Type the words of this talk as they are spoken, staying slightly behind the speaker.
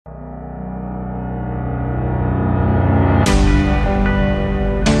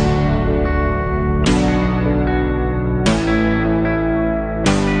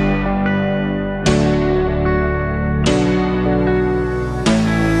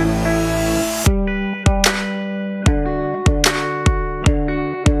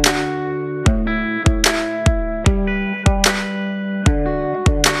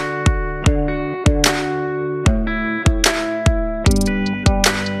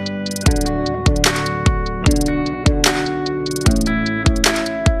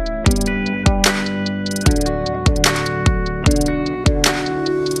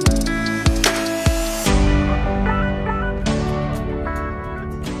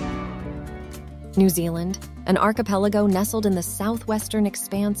New Zealand, an archipelago nestled in the southwestern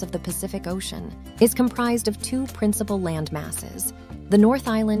expanse of the Pacific Ocean, is comprised of two principal land masses, the North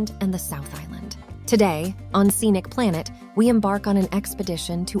Island and the South Island. Today, on Scenic Planet, we embark on an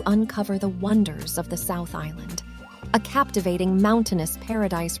expedition to uncover the wonders of the South Island, a captivating mountainous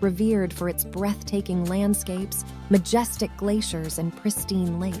paradise revered for its breathtaking landscapes, majestic glaciers, and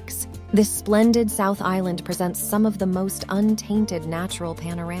pristine lakes. This splendid South Island presents some of the most untainted natural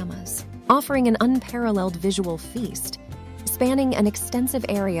panoramas, offering an unparalleled visual feast. Spanning an extensive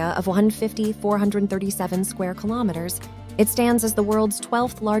area of 150,437 square kilometers, it stands as the world's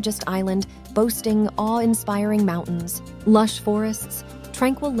 12th largest island, boasting awe-inspiring mountains, lush forests,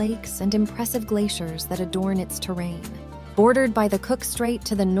 tranquil lakes, and impressive glaciers that adorn its terrain. Bordered by the Cook Strait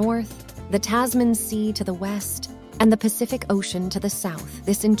to the north, the Tasman Sea to the west, and the Pacific Ocean to the south,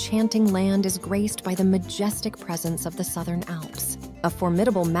 this enchanting land is graced by the majestic presence of the Southern Alps, a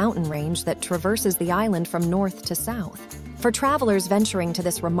formidable mountain range that traverses the island from north to south. For travelers venturing to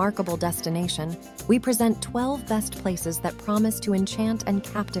this remarkable destination, we present 12 best places that promise to enchant and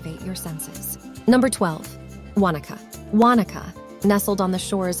captivate your senses. Number 12. Wanaka. Wanaka, nestled on the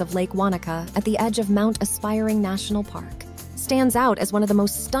shores of Lake Wanaka at the edge of Mount Aspiring National Park, stands out as one of the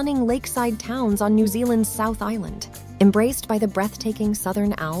most stunning lakeside towns on New Zealand's South Island. Embraced by the breathtaking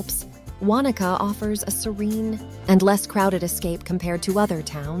Southern Alps, Wanaka offers a serene and less crowded escape compared to other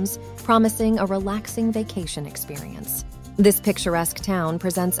towns, promising a relaxing vacation experience. This picturesque town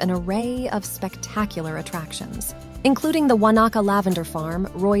presents an array of spectacular attractions, including the Wanaka Lavender Farm,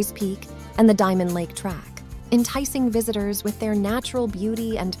 Roy's Peak, and the Diamond Lake Track, enticing visitors with their natural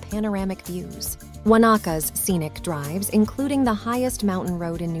beauty and panoramic views. Wanaka's scenic drives, including the highest mountain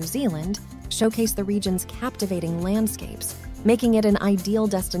road in New Zealand, showcase the region's captivating landscapes, making it an ideal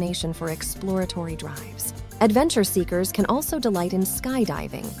destination for exploratory drives. Adventure seekers can also delight in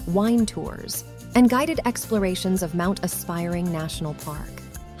skydiving, wine tours, and guided explorations of Mount Aspiring National Park,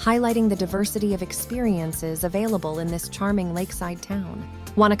 highlighting the diversity of experiences available in this charming lakeside town.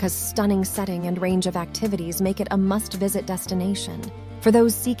 Wanaka's stunning setting and range of activities make it a must-visit destination for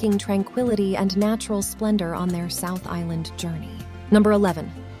those seeking tranquility and natural splendor on their South Island journey. Number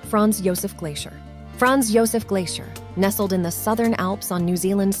 11. Franz Josef Glacier. Franz Josef Glacier, nestled in the Southern Alps on New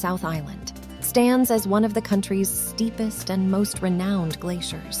Zealand's South Island, stands as one of the country's steepest and most renowned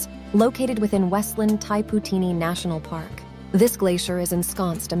glaciers. Located within Westland Taiputini National Park, this glacier is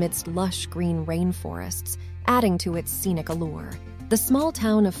ensconced amidst lush green rainforests, adding to its scenic allure. The small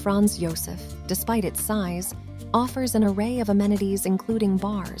town of Franz Josef, despite its size, offers an array of amenities including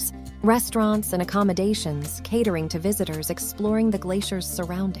bars, restaurants, and accommodations catering to visitors exploring the glacier's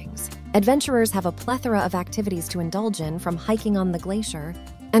surroundings. Adventurers have a plethora of activities to indulge in, from hiking on the glacier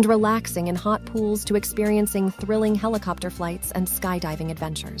and relaxing in hot pools to experiencing thrilling helicopter flights and skydiving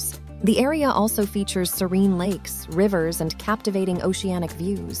adventures. The area also features serene lakes, rivers, and captivating oceanic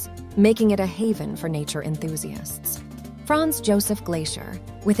views, making it a haven for nature enthusiasts. Franz Josef Glacier,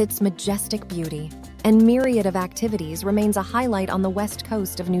 with its majestic beauty and myriad of activities, remains a highlight on the west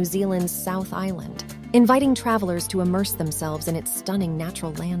coast of New Zealand's South Island, inviting travelers to immerse themselves in its stunning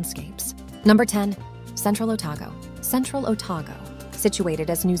natural landscapes. Number 10. Central Otago. Central Otago, situated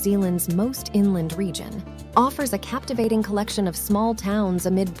as New Zealand's most inland region, offers a captivating collection of small towns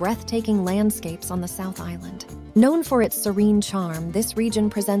amid breathtaking landscapes on the South Island. Known for its serene charm, this region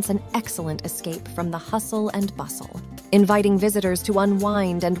presents an excellent escape from the hustle and bustle, inviting visitors to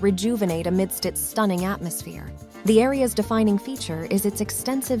unwind and rejuvenate amidst its stunning atmosphere. The area's defining feature is its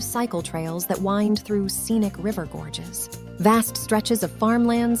extensive cycle trails that wind through scenic river gorges, vast stretches of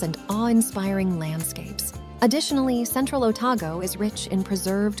farmlands, and awe-inspiring landscapes. Additionally, Central Otago is rich in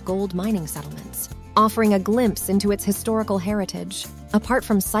preserved gold mining settlements, offering a glimpse into its historical heritage. Apart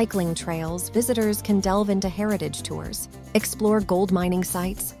from cycling trails, visitors can delve into heritage tours, explore gold mining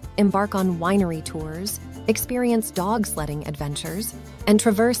sites, embark on winery tours, experience dog sledding adventures, and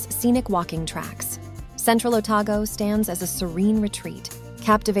traverse scenic walking tracks. Central Otago stands as a serene retreat,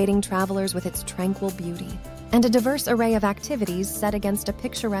 captivating travelers with its tranquil beauty and a diverse array of activities set against a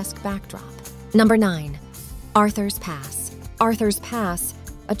picturesque backdrop. Number 9. Arthur's Pass. Arthur's Pass,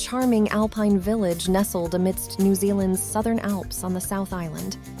 a charming alpine village nestled amidst New Zealand's Southern Alps on the South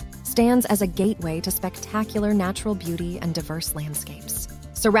Island, stands as a gateway to spectacular natural beauty and diverse landscapes.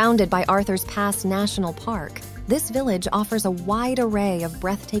 Surrounded by Arthur's Pass National Park, this village offers a wide array of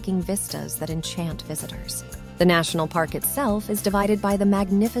breathtaking vistas that enchant visitors. The national park itself is divided by the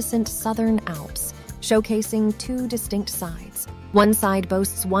magnificent Southern Alps, showcasing two distinct sides. One side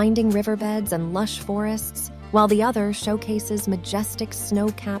boasts winding riverbeds and lush forests, while the other showcases majestic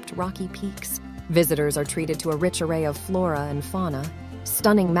snow-capped rocky peaks. Visitors are treated to a rich array of flora and fauna,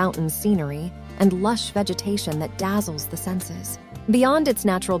 stunning mountain scenery, and lush vegetation that dazzles the senses. Beyond its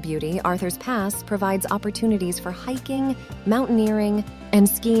natural beauty, Arthur's Pass provides opportunities for hiking, mountaineering, and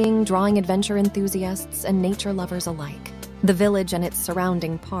skiing, drawing adventure enthusiasts and nature lovers alike. The village and its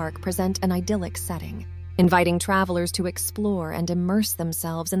surrounding park present an idyllic setting, inviting travelers to explore and immerse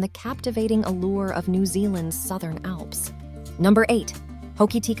themselves in the captivating allure of New Zealand's Southern Alps. Number 8.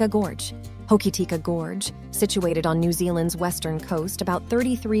 Hokitika Gorge. Hokitika Gorge, situated on New Zealand's western coast about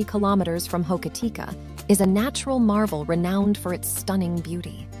 33 kilometers from Hokitika, is a natural marvel renowned for its stunning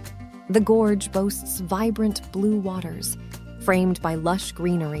beauty. The gorge boasts vibrant blue waters, framed by lush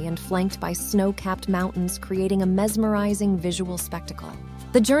greenery and flanked by snow-capped mountains, creating a mesmerizing visual spectacle.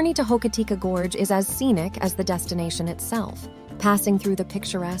 The journey to Hokitika Gorge is as scenic as the destination itself, passing through the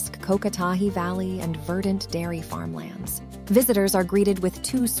picturesque Kokatahi Valley and verdant dairy farmlands. Visitors are greeted with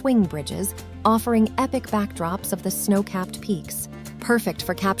 2 swing bridges, offering epic backdrops of the snow-capped peaks, perfect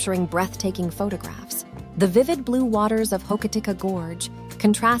for capturing breathtaking photographs. The vivid blue waters of Hokitika Gorge,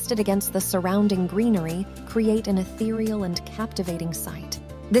 contrasted against the surrounding greenery, create an ethereal and captivating sight.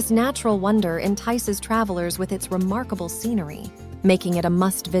 This natural wonder entices travelers with its remarkable scenery, making it a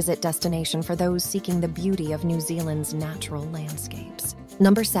must-visit destination for those seeking the beauty of New Zealand's natural landscapes.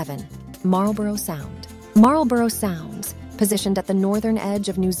 Number 7. Marlborough Sound. Marlborough Sounds, positioned at the northern edge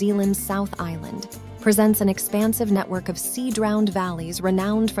of New Zealand's South Island, presents an expansive network of sea-drowned valleys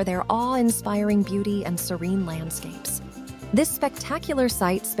renowned for their awe-inspiring beauty and serene landscapes. This spectacular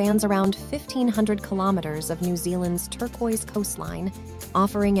site spans around 1,500 kilometers of New Zealand's turquoise coastline,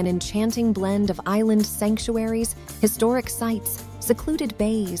 offering an enchanting blend of island sanctuaries, historic sites, secluded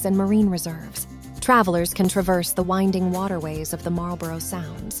bays, and marine reserves. Travelers can traverse the winding waterways of the Marlborough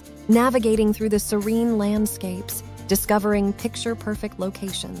Sounds, navigating through the serene landscapes, discovering picture-perfect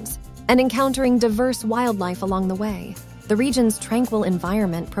locations, and encountering diverse wildlife along the way. The region's tranquil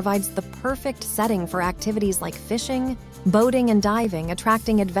environment provides the perfect setting for activities like fishing, boating, and diving,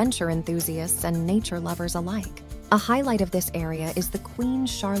 attracting adventure enthusiasts and nature lovers alike. A highlight of this area is the Queen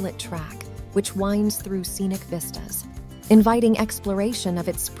Charlotte Track, which winds through scenic vistas, inviting exploration of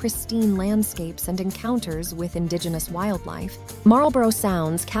its pristine landscapes and encounters with indigenous wildlife. Marlborough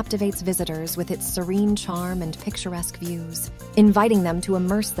Sounds captivates visitors with its serene charm and picturesque views, inviting them to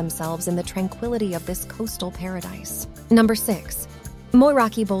immerse themselves in the tranquility of this coastal paradise. Number 6.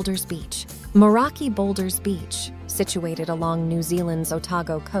 Moeraki Boulders Beach. Moeraki Boulders Beach, situated along New Zealand's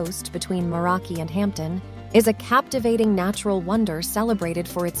Otago coast between Moeraki and Hampton, is a captivating natural wonder celebrated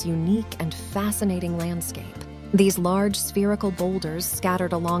for its unique and fascinating landscape. These large spherical boulders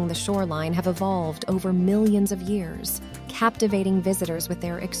scattered along the shoreline have evolved over millions of years, captivating visitors with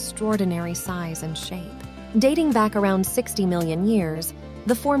their extraordinary size and shape. Dating back around 60 million years,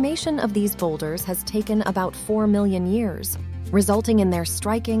 the formation of these boulders has taken about 4 million years, resulting in their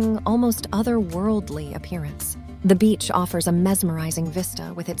striking, almost otherworldly appearance. The beach offers a mesmerizing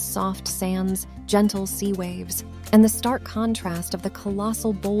vista with its soft sands, gentle sea waves, and the stark contrast of the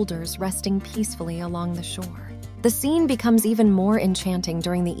colossal boulders resting peacefully along the shore. The scene becomes even more enchanting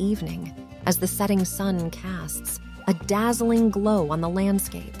during the evening as the setting sun casts a dazzling glow on the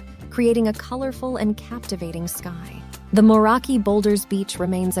landscape, creating a colorful and captivating sky. The Moeraki Boulders Beach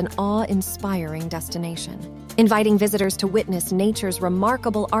remains an awe-inspiring destination, inviting visitors to witness nature's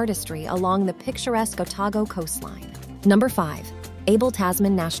remarkable artistry along the picturesque Otago coastline. Number 5. Abel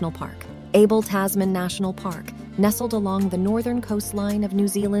Tasman National Park. Abel Tasman National Park, nestled along the northern coastline of New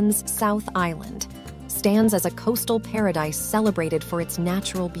Zealand's South Island, stands as a coastal paradise celebrated for its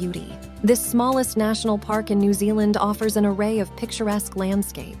natural beauty. This smallest national park in New Zealand offers an array of picturesque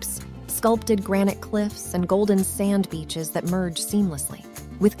landscapes, sculpted granite cliffs, and golden sand beaches that merge seamlessly,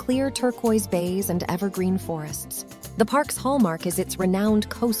 with clear turquoise bays and evergreen forests. The park's hallmark is its renowned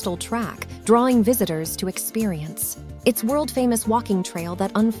coastal track, drawing visitors to experience its world-famous walking trail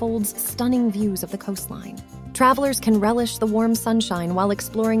that unfolds stunning views of the coastline. Travelers can relish the warm sunshine while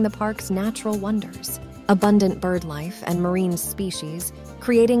exploring the park's natural wonders, abundant bird life, and marine species,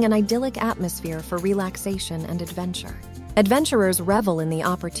 creating an idyllic atmosphere for relaxation and adventure. Adventurers revel in the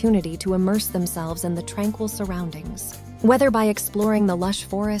opportunity to immerse themselves in the tranquil surroundings. Whether by exploring the lush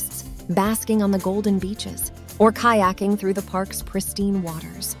forests, basking on the golden beaches, or kayaking through the park's pristine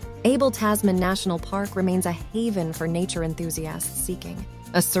waters, Abel Tasman National Park remains a haven for nature enthusiasts seeking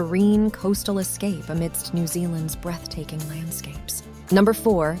a serene coastal escape amidst New Zealand's breathtaking landscapes. Number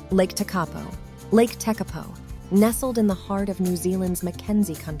 4. Lake Tekapo. Lake Tekapo, nestled in the heart of New Zealand's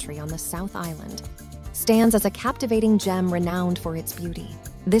Mackenzie Country on the South Island, stands as a captivating gem renowned for its beauty.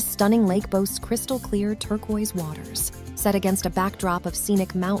 This stunning lake boasts crystal-clear turquoise waters, set against a backdrop of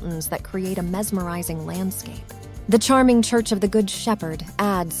scenic mountains that create a mesmerizing landscape. The charming Church of the Good Shepherd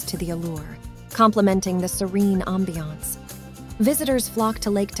adds to the allure, complementing the serene ambiance. Visitors flock to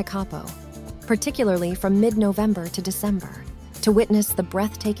Lake Tekapo, particularly from mid-November to December, to witness the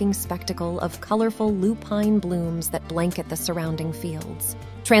breathtaking spectacle of colorful lupine blooms that blanket the surrounding fields,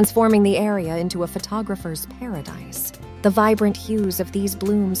 transforming the area into a photographer's paradise. The vibrant hues of these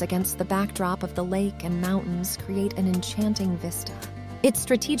blooms against the backdrop of the lake and mountains create an enchanting vista. Its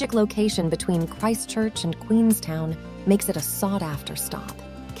strategic location between Christchurch and Queenstown makes it a sought-after stop,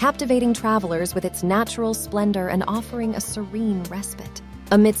 captivating travelers with its natural splendor and offering a serene respite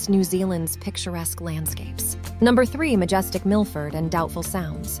amidst New Zealand's picturesque landscapes. Number 3, majestic Milford and Doubtful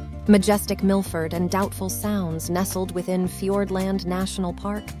Sounds. Majestic Milford and Doubtful Sounds, nestled within Fiordland National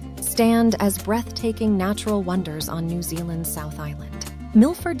Park, stand as breathtaking natural wonders on New Zealand's South Island.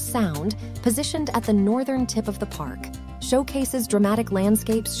 Milford Sound, positioned at the northern tip of the park, showcases dramatic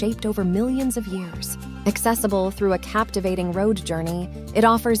landscapes shaped over millions of years. Accessible through a captivating road journey, it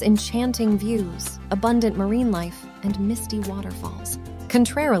offers enchanting views, abundant marine life, and misty waterfalls.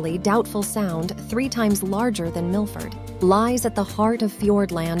 Contrarily, Doubtful Sound, 3 times larger than Milford, lies at the heart of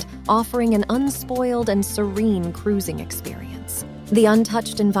Fiordland, offering an unspoiled and serene cruising experience. The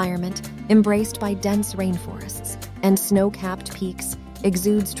untouched environment, embraced by dense rainforests and snow-capped peaks,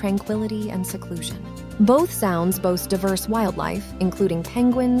 exudes tranquility and seclusion. Both sounds boast diverse wildlife, including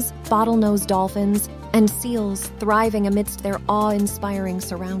penguins, bottlenose dolphins, and seals thriving amidst their awe-inspiring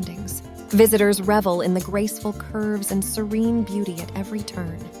surroundings. Visitors revel in the graceful curves and serene beauty at every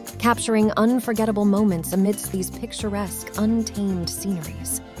turn, capturing unforgettable moments amidst these picturesque, untamed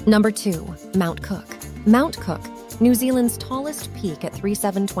sceneries. Number 2, Mount Cook. Mount Cook, New Zealand's tallest peak at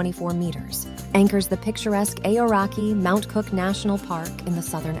 3,724 meters, anchors the picturesque Aoraki Mount Cook National Park in the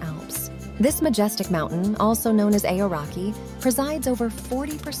Southern Alps. This majestic mountain, also known as Aoraki, presides over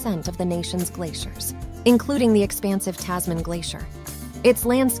 40% of the nation's glaciers, including the expansive Tasman Glacier. Its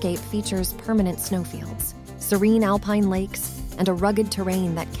landscape features permanent snowfields, serene alpine lakes, and a rugged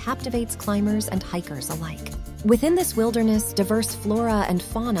terrain that captivates climbers and hikers alike. Within this wilderness, diverse flora and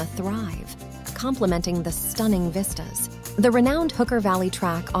fauna thrive, complementing the stunning vistas. The renowned Hooker Valley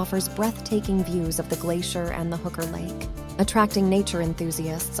Track offers breathtaking views of the glacier and the Hooker Lake, attracting nature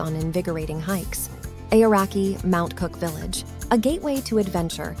enthusiasts on invigorating hikes. Aoraki Mount Cook Village, a gateway to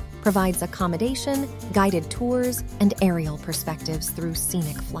adventure, provides accommodation, guided tours, and aerial perspectives through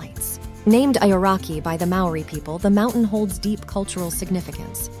scenic flights. Named Aoraki by the Maori people, the mountain holds deep cultural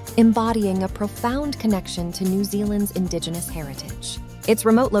significance, embodying a profound connection to New Zealand's indigenous heritage. Its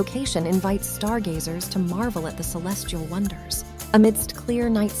remote location invites stargazers to marvel at the celestial wonders amidst clear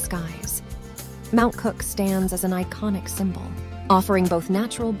night skies. Mount Cook stands as an iconic symbol, offering both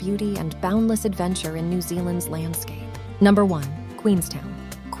natural beauty and boundless adventure in New Zealand's landscape. Number 1, Queenstown.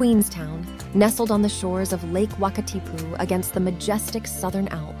 Queenstown, nestled on the shores of Lake Wakatipu against the majestic Southern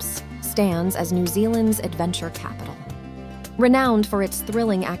Alps, stands as New Zealand's adventure capital. Renowned for its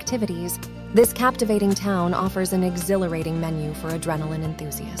thrilling activities, this captivating town offers an exhilarating menu for adrenaline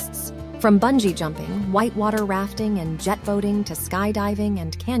enthusiasts. From bungee jumping, whitewater rafting, and jet boating to skydiving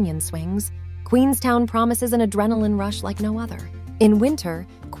and canyon swings, Queenstown promises an adrenaline rush like no other. In winter,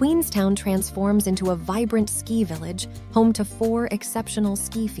 Queenstown transforms into a vibrant ski village home to 4 exceptional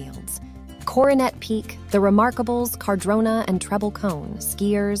ski fields. Coronet Peak, the Remarkables, Cardrona, and Treble Cone,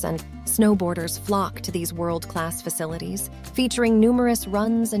 skiers and snowboarders flock to these world-class facilities, featuring numerous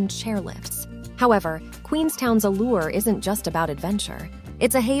runs and chairlifts. However, Queenstown's allure isn't just about adventure.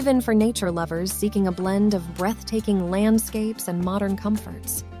 It's a haven for nature lovers seeking a blend of breathtaking landscapes and modern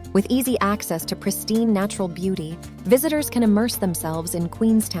comforts. With easy access to pristine natural beauty, visitors can immerse themselves in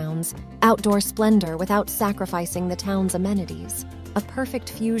Queenstown's outdoor splendor without sacrificing the town's amenities. A perfect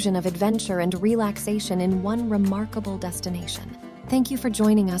fusion of adventure and relaxation in one remarkable destination. Thank you for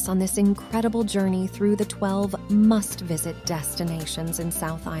joining us on this incredible journey through the 12 must-visit destinations in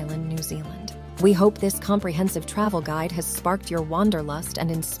South Island, New Zealand. We hope this comprehensive travel guide has sparked your wanderlust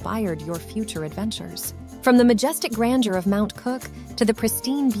and inspired your future adventures. From the majestic grandeur of Mount Cook to the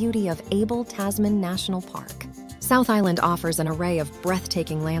pristine beauty of Abel Tasman National Park, South Island offers an array of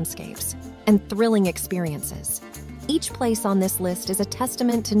breathtaking landscapes and thrilling experiences. Each place on this list is a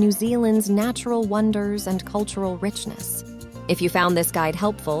testament to New Zealand's natural wonders and cultural richness. If you found this guide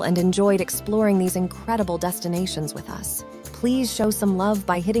helpful and enjoyed exploring these incredible destinations with us, please show some love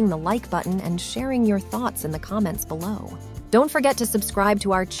by hitting the like button and sharing your thoughts in the comments below. Don't forget to subscribe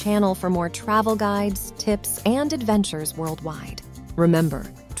to our channel for more travel guides, tips, and adventures worldwide. Remember,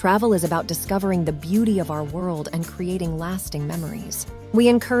 travel is about discovering the beauty of our world and creating lasting memories. We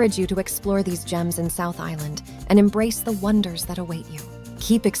encourage you to explore these gems in South Island and embrace the wonders that await you.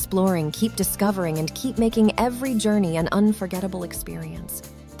 Keep exploring, keep discovering, and keep making every journey an unforgettable experience.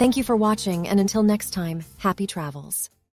 Thank you for watching, and until next time, happy travels.